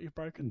 Tell us what you've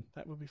broken.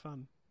 That would be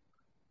fun.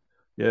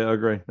 Yeah, I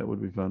agree. That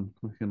would be fun.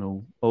 We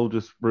can all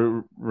just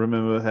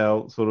remember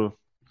how sort of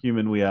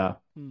human we are,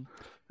 and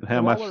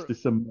how much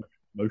this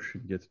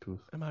emotion gets to us.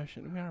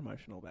 Emotion. We are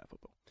emotional about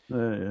football.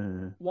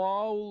 Yeah.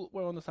 While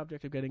we're on the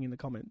subject of getting in the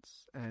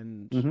comments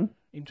and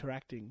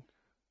interacting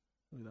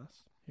with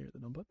us here at the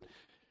Numbot,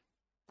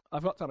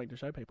 I've got something to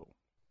show people.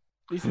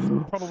 This is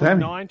probably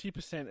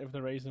 90% of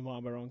the reason why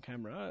we're on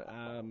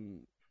camera.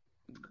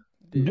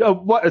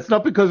 What? It's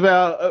not because of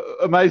our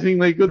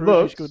amazingly good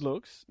looks. Good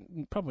looks.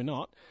 Probably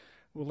not.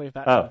 We'll leave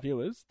that to the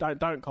viewers.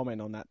 Don't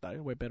comment on that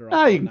though. We're better off.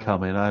 No, you can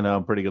comment. I know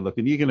I'm pretty good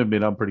looking. You can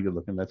admit I'm pretty good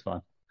looking. That's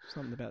fine.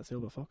 Something about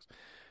Silver Fox.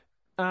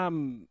 I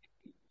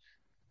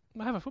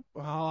have a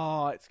football.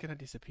 Oh, it's going to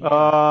disappear.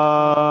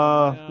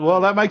 No.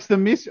 Well, that makes the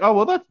mystery. Oh,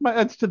 well,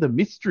 that's to the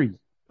mystery.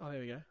 Oh, there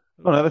we go.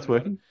 Oh, no, that's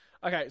working.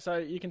 Okay, so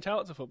you can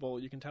tell it's a football.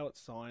 You can tell it's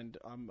signed.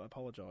 I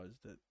apologise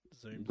that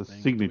Zoom's the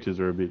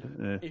signatures are a bit.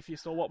 Yeah. If you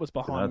saw what was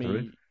behind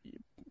me,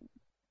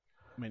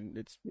 I mean,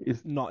 it's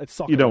not. It's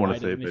soccer. You don't want to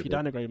see it. And if you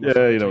don't agree with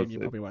my team, you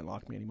probably won't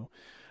like me anymore.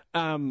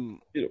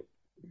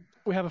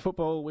 We have a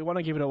football. We want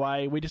to give it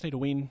away. We just need to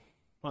win.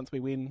 Once we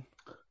win,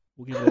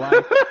 we'll give it away.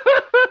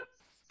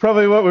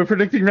 Probably what we're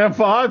predicting round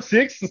 5,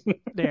 6.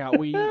 Now,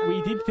 we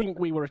did think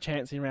we were a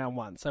chance in round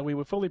 1, so we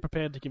were fully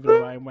prepared to give it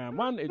away in round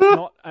 1. It's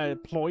not a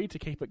ploy to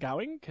keep it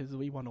going because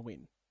we want to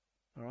win.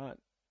 All right?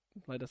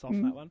 Let us off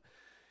that one.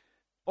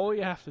 All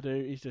you have to do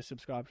is just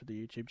subscribe to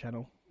the YouTube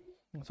channel.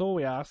 That's all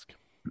we ask.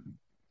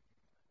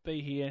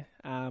 Be here.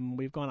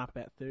 We've gone up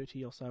about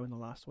 30 or so in the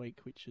last week,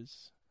 which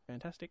is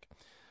fantastic.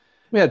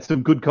 We had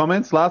some good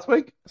comments last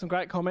week. Some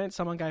great comments.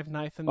 Someone gave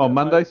Nathan on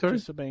Monday, sorry,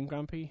 just for being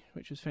grumpy,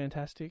 which was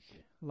fantastic.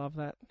 Love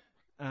that.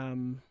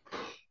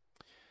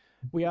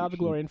 We are the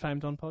Glory and Fame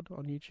Don Pod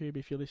on YouTube.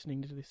 If you're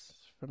listening to this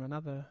from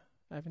another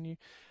avenue,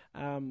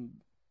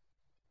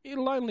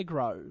 it'll only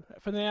grow.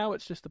 For now,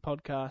 it's just the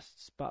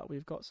podcasts, but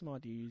we've got some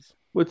ideas.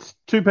 Well, it's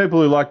two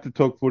people who like to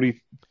talk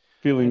footy,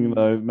 feeling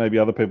though maybe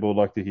other people would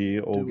like to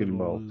hear or get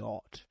involved. A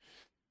lot.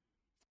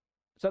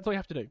 So that's all you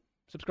have to do.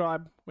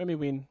 Subscribe. When we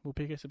win, we'll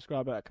pick a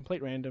subscriber at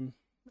complete random,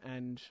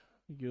 and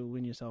you'll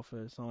win yourself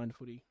a signed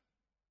footy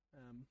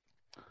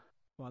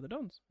by the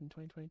Dons in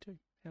 2022.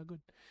 How good.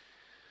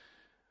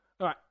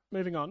 All right,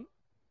 moving on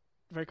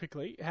very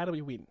quickly. How do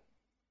we win?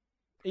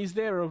 Is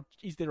there a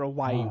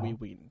way we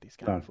win this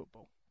game of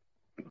football?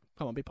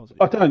 Come on, be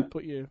positive. I don't.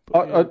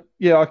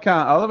 I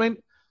can't. I mean,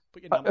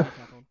 put your numpty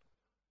cap on.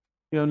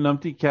 Your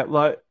numpty cap.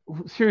 Like,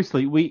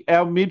 seriously,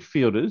 our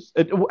midfielders,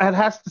 it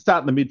has to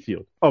start in the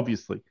midfield,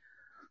 obviously.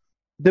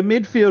 The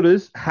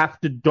midfielders have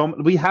to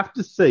dominate. We have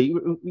to see,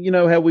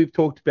 how we've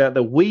talked about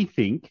that we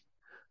think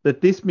that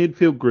this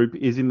midfield group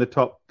is in the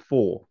top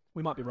 4.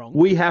 We might be wrong.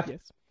 We have, yes.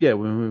 Yeah,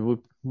 we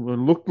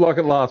looked like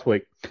it last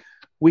week.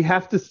 We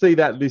have to see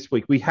that this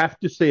week. We have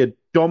to see a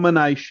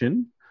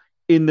domination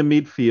in the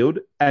midfield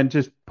and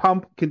just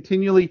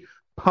continually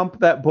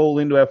pump that ball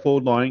into our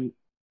forward line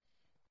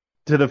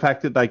to the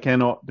fact that they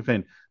cannot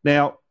defend.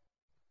 Now,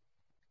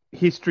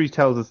 history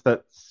tells us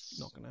that's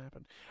not going to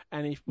happen.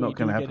 And if we not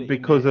going to happen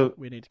because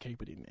we need to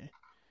keep it in there.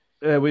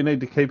 Yeah, we need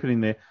to keep it in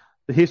there.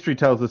 The history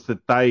tells us that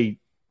they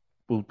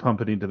will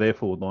pump it into their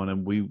forward line,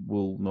 and we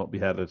will not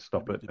be able to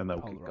stop it, and they'll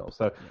kick goals.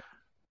 So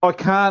I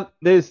can't.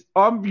 I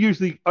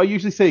usually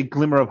see a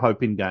glimmer of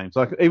hope in games.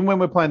 Like even when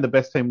we're playing the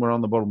best team, we're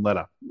on the bottom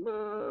ladder,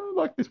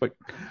 like this week.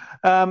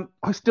 I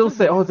still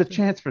say, there's a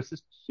chance for us.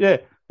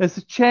 There's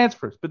a chance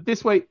for us. But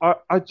this week,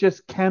 I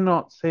just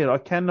cannot see it. I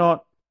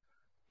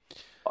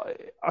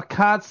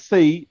can't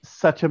see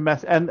such a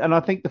mass, and I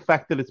think the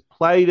fact that it's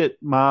played at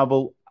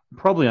Marvel,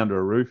 probably under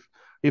a roof,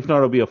 if not,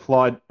 it'll be a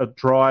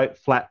dry,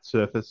 flat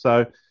surface.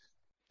 So,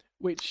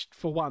 which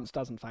for once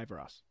doesn't favour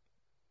us.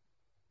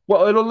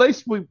 Well, at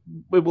least it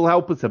will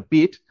help us a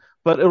bit,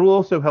 but it will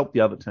also help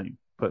the other team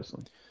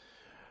personally.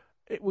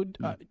 It would,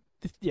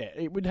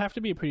 it would have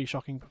to be a pretty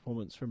shocking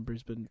performance from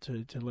Brisbane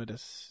to let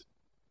us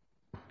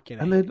get.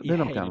 And they're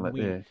not going to let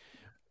there.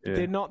 Yeah.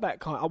 They're not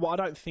that kind. Well, I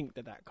don't think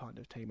they're that kind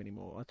of team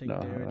anymore. I think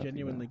they're a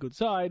genuinely good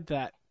side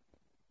that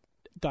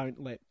don't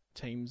let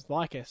teams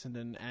like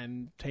Essendon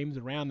and teams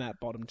around that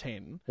bottom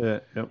 10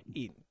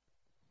 in.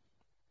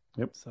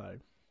 Yep. So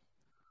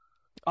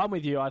I'm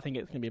with you. I think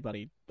it's going to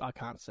be I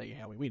can't see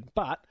how we win,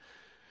 but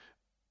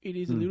it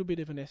is a little bit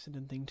of an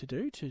Essendon thing to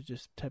do to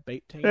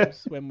beat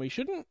teams when we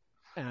shouldn't,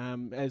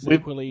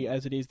 equally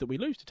as it is that we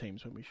lose to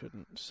teams when we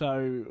shouldn't.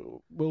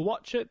 So we'll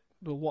watch it.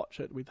 We'll watch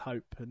it with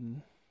hope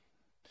and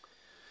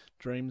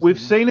dreams. We've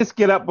seen us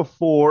get up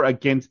before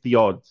against the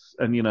odds,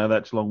 and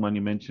that Geelong one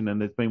you mentioned, and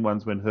there's been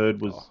ones when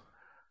Hurd was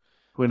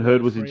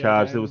in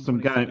charge. There was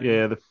some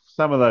game,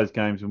 some of those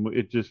games, and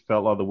it just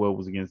felt like the world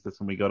was against us,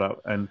 and we got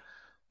up. And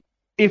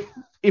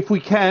if we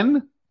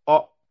can,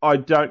 I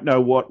don't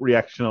know what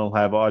reaction I'll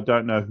have. I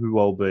don't know who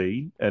I'll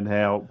be, and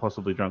how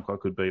possibly drunk I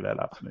could be that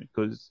afternoon.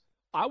 Because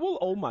I will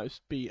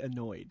almost be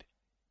annoyed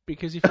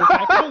because if we're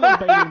capable of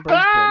beating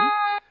Brisbane,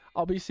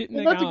 I'll be sitting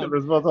there That's a going, good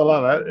response. I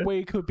like that.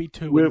 we could be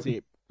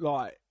 2-0.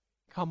 Like,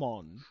 come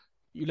on.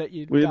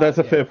 That's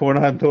a fair point.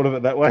 I hadn't thought of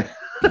it that way.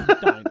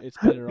 Don't. It's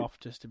better off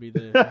just to be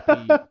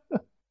the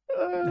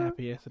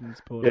happy Essendon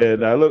supporter. Yeah,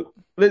 no, look,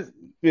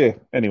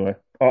 anyway,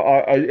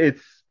 I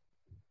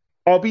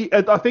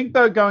think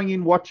though going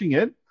in watching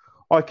it,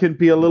 I can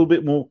be a little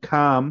bit more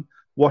calm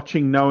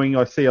watching, knowing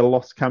I see a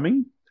loss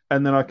coming,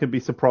 and then I can be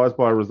surprised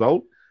by a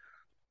result.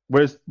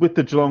 Whereas with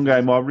the Geelong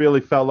game, I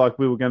really felt like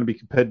we were going to be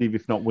competitive,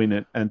 if not win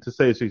it, and to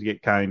see us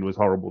get caned was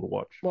horrible to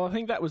watch. Well, I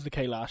think that was the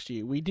key last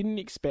year. We didn't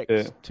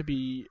expect to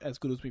be as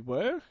good as we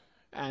were,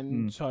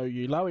 and so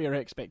you lower your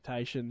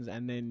expectations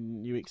and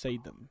then you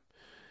exceed them.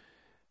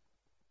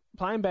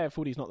 Playing bad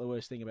footy is not the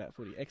worst thing about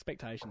footy.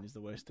 Expectation is the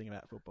worst thing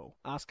about football.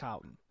 Ask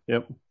Carlton.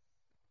 Yep.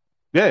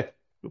 Yeah.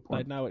 Good point.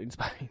 They'd know it in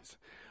spades.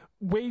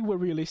 We were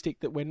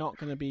realistic that we're not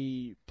going to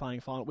be playing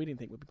final. We didn't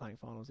think we'd be playing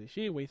finals this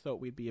year. We thought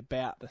we'd be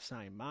about the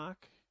same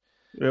mark.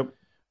 Yep.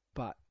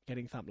 But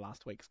getting thumped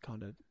last week's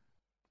kind of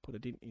put a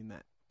dent in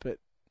that. But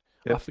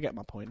Yep. I forget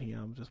my point here.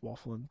 I'm just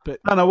waffling. But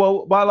No.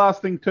 Well, my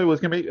last thing too was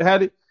going to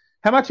be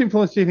how much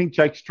influence do you think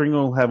Jake Stringer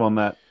will have on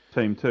that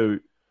team too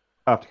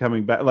after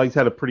coming back? Like, he's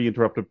had a pretty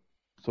interrupted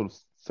sort of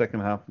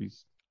second half of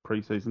his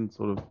pre-season.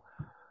 Sort of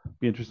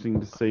be interesting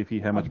to see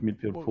how much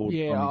midfield forward.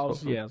 I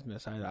was going to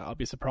say that. I'd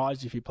be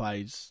surprised if he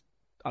plays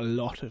a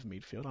lot of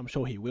midfield. I'm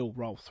sure he will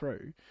roll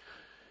through,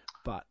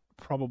 but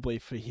probably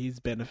for his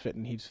benefit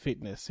and his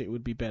fitness, it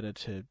would be better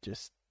to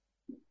just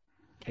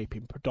keep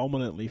him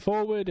predominantly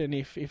forward. And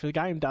if the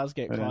game does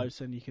get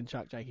close and you can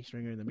chuck Jakey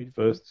Stringer in the midfield,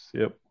 firsts,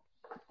 yep,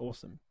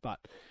 awesome. But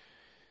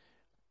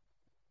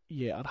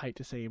yeah, I'd hate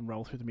to see him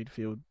roll through the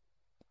midfield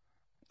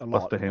a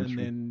lot and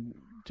then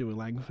do a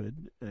Langford.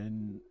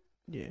 And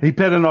yeah, he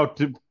better not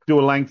do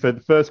a Langford.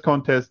 The first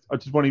contest, I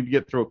just want him to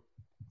get through it.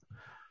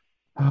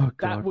 Oh,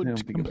 God, that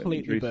would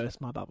completely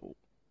burst my bubble.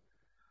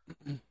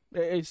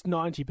 It's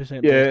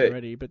 90%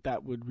 already, but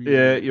that would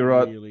really, you're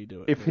right. Really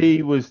do it. If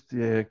he was,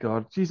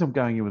 God, geez, I'm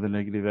going in with a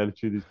negative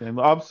attitude this game.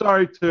 I'm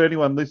sorry to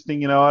anyone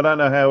listening. I don't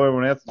know how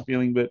everyone else is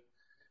feeling, but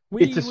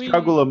it's a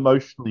struggle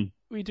emotionally.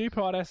 We do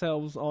pride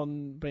ourselves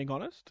on being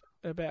honest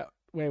about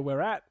where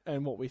we're at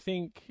and what we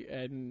think,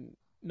 and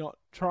not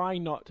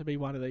to be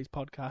one of these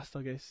podcasts,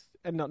 I guess,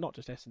 and not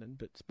just Essendon,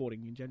 but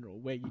sporting in general,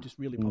 where you're just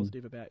really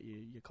positive about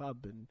your club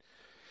and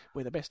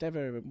we're the best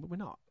ever. We're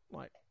not.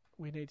 Like,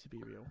 we need to be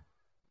real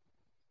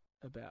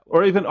about.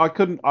 Or even I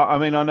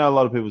know a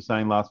lot of people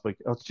saying last week,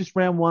 it's just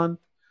round one.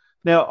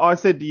 Now, I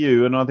said to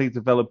you, and I think it's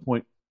a valid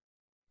point,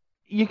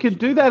 you can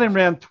do that in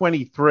round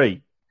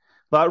 23.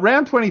 Like,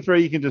 round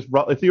 23, you can just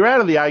roll. If you're out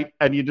of the 8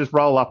 and you just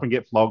roll up and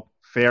get flogged,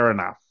 fair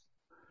enough.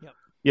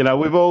 Yep.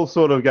 We've all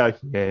sort of go,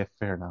 yeah,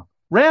 fair enough.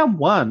 Round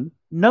 1,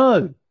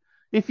 no.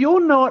 If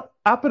you're not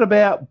up and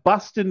about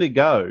busting to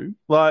go,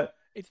 like,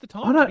 it's the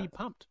time to be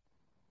pumped.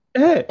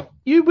 Yeah,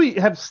 you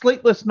have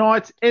sleepless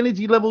nights,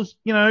 energy levels,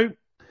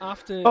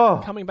 After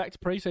coming back to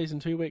pre-season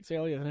 2 weeks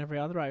earlier than every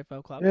other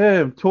AFL club. Yeah,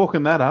 I'm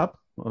talking that up.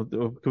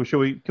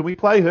 Can we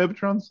play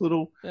Herbitron's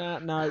little? No,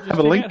 just have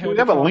a link. Can we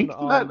have a link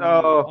to that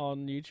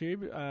on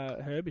YouTube?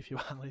 Herb, if you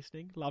are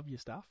listening, love your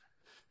stuff.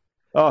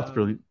 Oh, it's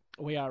brilliant.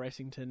 We Are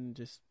Essendon.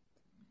 Just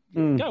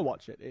go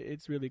watch it.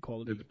 It's really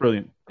quality. It's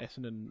brilliant.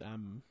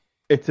 Essendon.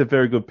 It's a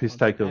very good piss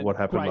take of what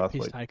happened last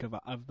week. Great piss take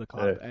of the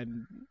club,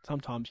 and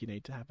sometimes you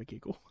need to have a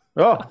giggle.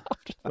 Oh,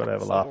 got to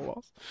have a laugh.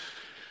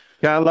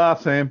 Can't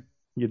laugh, Sam.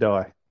 You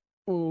die.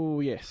 Oh,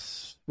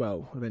 yes.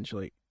 Well,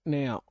 eventually.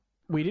 Now,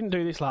 we didn't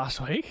do this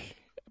last week,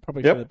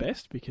 probably for the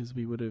best, because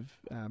we would have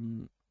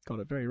got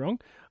it very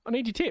wrong. I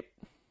need your tip.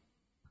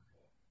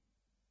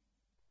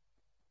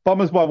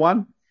 Bombers by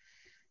 1.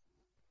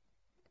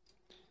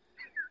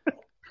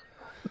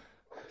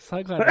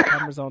 So glad the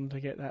camera's on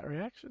to get that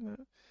reaction.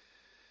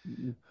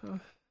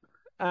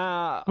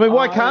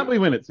 Why can't we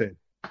win it, Sam?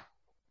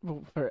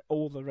 Well, for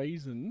all the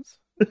reasons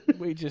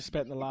we just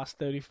spent the last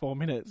 34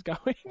 minutes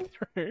going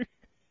through.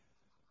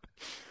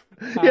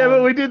 Yeah,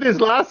 but we did this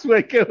last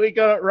week and we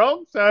got it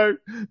wrong, so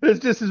there's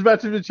just as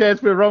much of a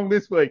chance we're wrong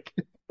this week.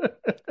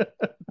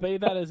 Be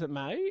that as it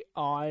may,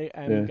 I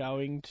am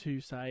going to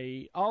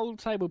say, I'll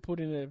say we'll put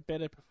in a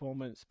better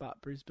performance,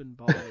 but Brisbane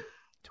by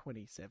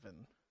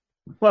 27.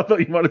 Well, I thought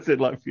you might have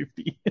said like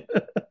 50.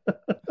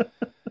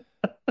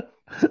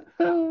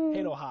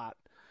 Head or heart?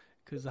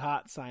 Because the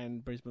heart's saying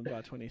Brisbane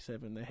by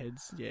 27. The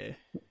head's,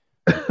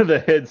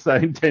 the head's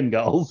saying 10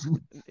 goals.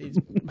 It's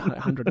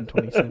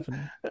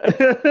 127.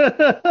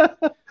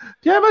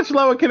 How much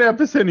lower can our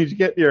percentage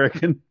get, you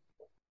reckon?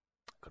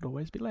 Could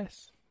always be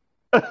less.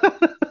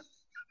 Could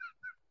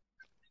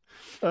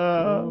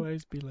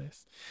always be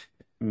less.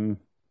 Mm.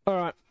 All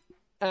right.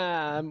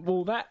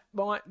 Well, that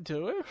might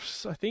do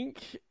us, I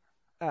think.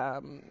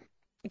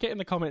 Get in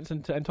the comments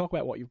and talk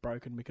about what you've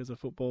broken because of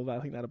football. I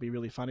think that'll be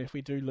really fun if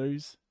we do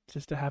lose,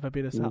 just to have a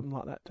bit of something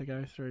like that to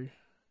go through.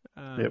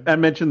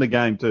 And mention the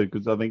game too,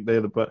 because I think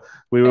they're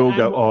we all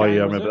go, oh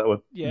yeah, I remember that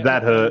one. Yeah,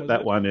 that hurt,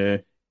 that one, yeah.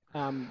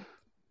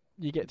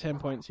 You get 10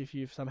 points if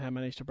you've somehow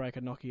managed to break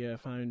a Nokia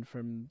phone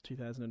from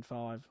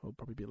 2005, or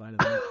probably a bit later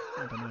than that.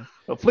 I don't know.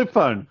 A flip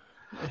phone.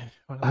 Yeah,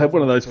 I had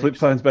one of those flip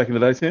phones back in the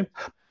day, Sam.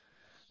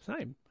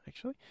 Same,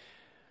 actually.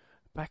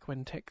 Back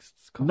when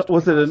texts No, cost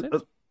was it 25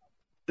 cents.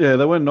 yeah,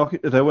 they weren't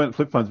Nokia, they weren't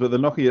flip phones, but the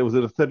Nokia was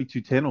it a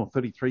 3210 or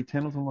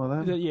 3310 or something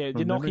like that? Yeah, the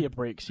From memory? Nokia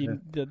bricks.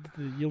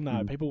 You'll know.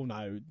 Mm. People will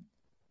know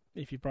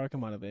if you've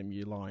broken one of them.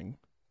 You're lying,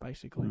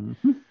 basically.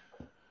 Mhm.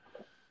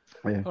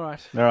 Yeah. All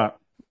right. All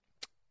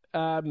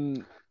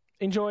right.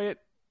 Enjoy it.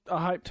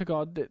 I hope to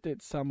God that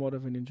it's somewhat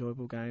of an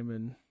enjoyable game,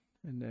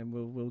 and then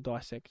we'll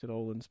dissect it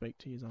all and speak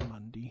to you on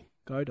Monday.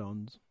 Go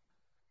Dons.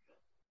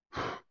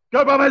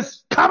 Go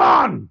Bombers! Come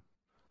on!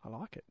 I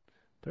like it.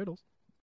 Toodles.